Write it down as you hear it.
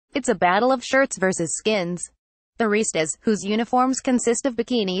It's a battle of shirts versus skins. Baristas, whose uniforms consist of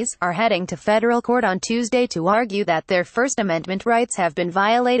bikinis, are heading to federal court on Tuesday to argue that their First Amendment rights have been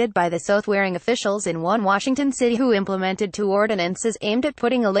violated by the suitwearing officials in one Washington city who implemented two ordinances aimed at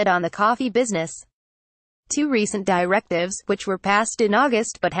putting a lid on the coffee business. Two recent directives, which were passed in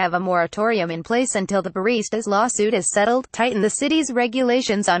August but have a moratorium in place until the Baristas lawsuit is settled, tighten the city's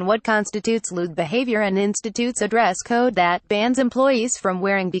regulations on what constitutes lewd behavior and institutes a dress code that bans employees from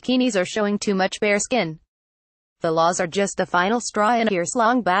wearing bikinis or showing too much bare skin. The laws are just the final straw in a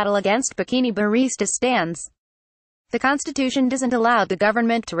years-long battle against bikini barista stands. The Constitution doesn't allow the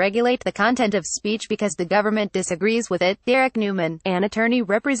government to regulate the content of speech because the government disagrees with it, Derek Newman, an attorney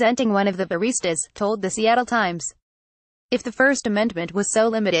representing one of the baristas, told the Seattle Times. If the First Amendment was so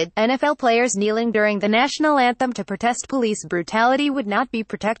limited, NFL players kneeling during the national anthem to protest police brutality would not be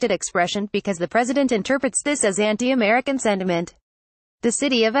protected expression because the president interprets this as anti-American sentiment. The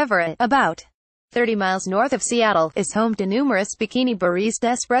city of Everett, about 30 miles north of Seattle, is home to numerous bikini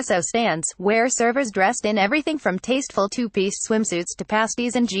barista espresso stands, where servers dressed in everything from tasteful two-piece swimsuits to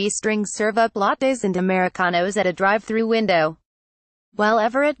pasties and G-strings serve up lattes and Americanos at a drive-through window. While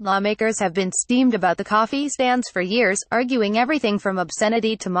Everett lawmakers have been steamed about the coffee stands for years, arguing everything from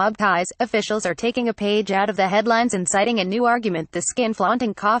obscenity to mob ties, officials are taking a page out of the headlines and citing a new argument: the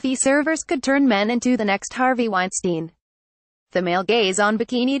skin-flaunting coffee servers could turn men into the next Harvey Weinstein. The male gaze on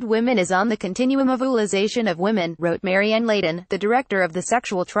bikinied women is on the continuum of utilization of women, wrote Marianne Layden, the director of the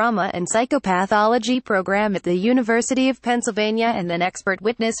Sexual Trauma and Psychopathology program at the University of Pennsylvania and an expert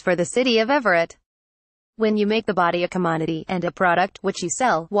witness for the city of Everett. When you make the body a commodity and a product which you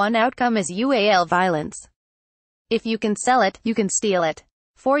sell, one outcome is UAL violence. If you can sell it, you can steal it.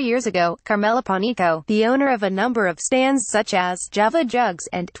 4 years ago, Carmela Panico, the owner of a number of stands such as Java Jugs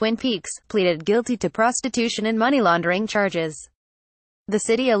and Twin Peaks, pleaded guilty to prostitution and money laundering charges. The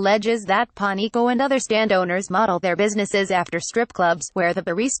city alleges that Panico and other stand owners model their businesses after strip clubs, where the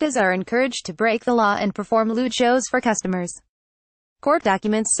baristas are encouraged to break the law and perform lewd shows for customers. Court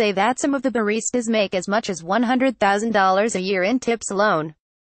documents say that some of the baristas make as much as $100,000 a year in tips alone.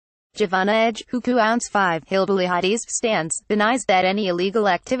 Giovanna Edge, who co-owns 5 Hillbilly Hotties stands, denies that any illegal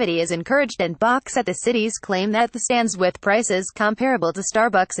activity is encouraged and balks at the city's claim that the stands with prices comparable to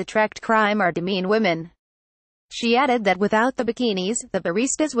Starbucks attract crime or demean women. She added that without the bikinis, the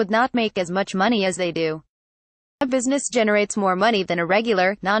baristas would not make as much money as they do. A business generates more money than a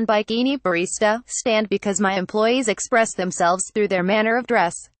regular, non-bikini barista stand because my employees express themselves through their manner of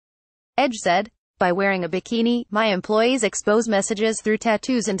dress. Edge said. By wearing a bikini, my employees expose messages through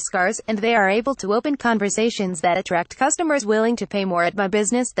tattoos and scars, and they are able to open conversations that attract customers willing to pay more at my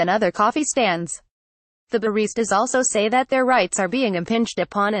business than other coffee stands. The baristas also say that their rights are being impinged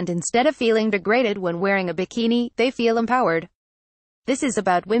upon, and instead of feeling degraded when wearing a bikini, they feel empowered. This is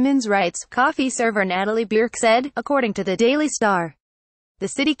about women's rights, coffee server Natalie Bierk said, according to the Daily Star. The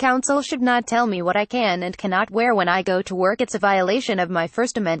city council should not tell me what I can and cannot wear when I go to work. It's a violation of my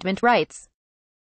First Amendment rights.